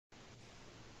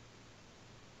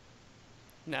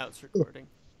Now it's recording.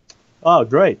 Oh,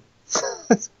 great.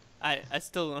 I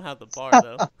still don't have the bar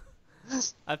though.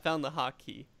 I found the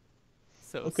hotkey,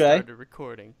 so it Okay. started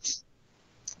recording.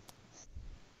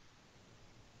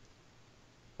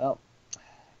 Well,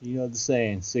 you know the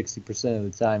saying, 60% of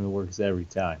the time it works every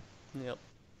time. Yep.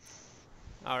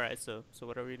 All right. So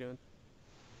what are we doing?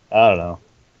 I don't know.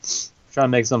 Trying to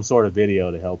make some sort of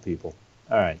video to help people.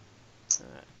 All right. All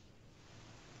right.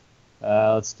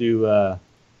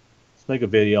 Let's make a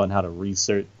video on how to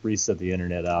reset the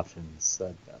internet options.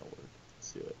 That'll work.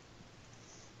 Let's do it.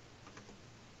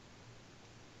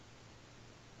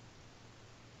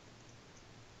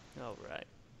 All right.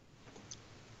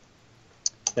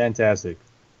 Fantastic.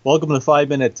 Welcome to 5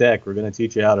 Minute Tech. We're going to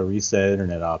teach you how to reset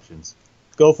internet options.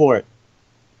 Go for it.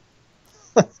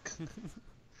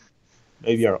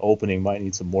 Maybe our opening might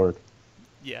need some work.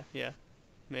 Yeah.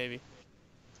 Maybe.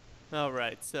 All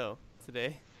right. So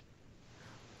today,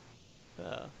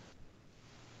 uh,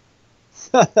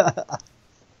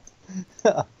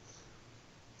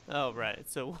 all right.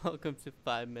 So welcome to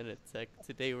 5 Minute Tech.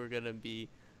 Today we're gonna be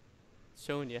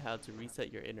showing you how to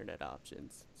reset your internet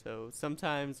options. So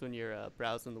sometimes when you're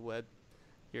browsing the web,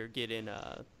 you're getting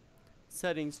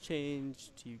settings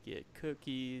changed, you get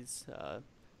cookies,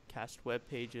 cached web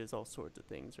pages, all sorts of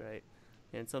things, right?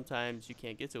 And sometimes you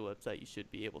can't get to a website you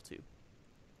should be able to.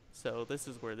 So this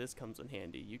is where this comes in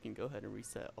handy. You can go ahead and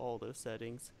reset all those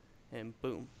settings, and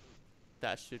boom,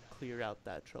 that should clear out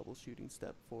that troubleshooting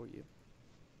step for you.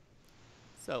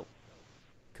 So,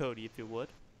 Cody, if you would.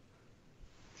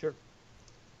 Sure.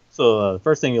 So the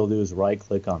first thing you'll do is right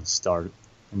click on Start,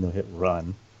 and you'll hit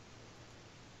Run,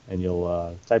 and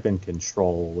you'll type in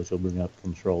Control, which will bring up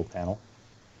Control Panel.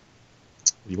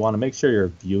 You want to make sure you're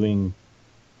viewing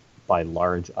by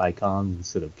large icons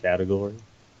instead of category,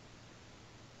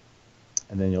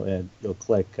 and then you'll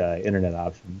click Internet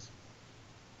Options,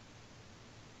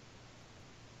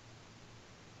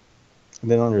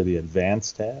 and then under the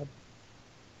Advanced tab,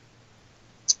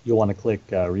 you'll want to click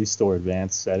Restore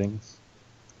Advanced Settings,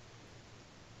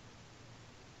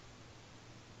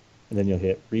 and then you'll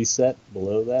hit Reset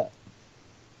below that,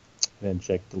 and then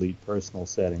check Delete Personal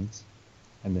Settings,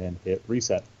 and then hit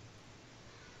Reset.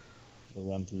 It'll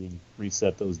run through and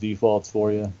reset those defaults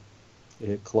for you. You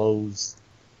hit Close,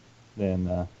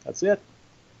 then that's it.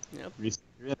 Yep, Reset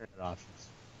your internet options.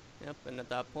 yep. And at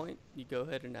that point, you go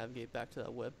ahead and navigate back to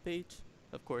that web page.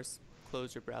 Of course,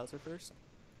 close your browser first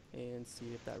and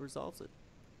see if that resolves it.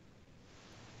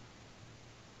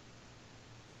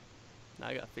 Now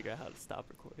I gotta figure out how to stop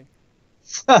recording.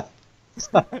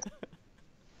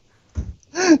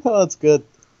 Oh, that's good.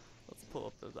 Let's pull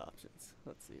up those options.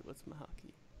 Let's see, what's my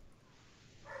hotkey?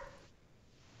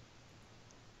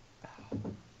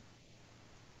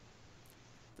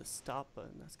 The stop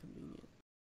button, that's convenient.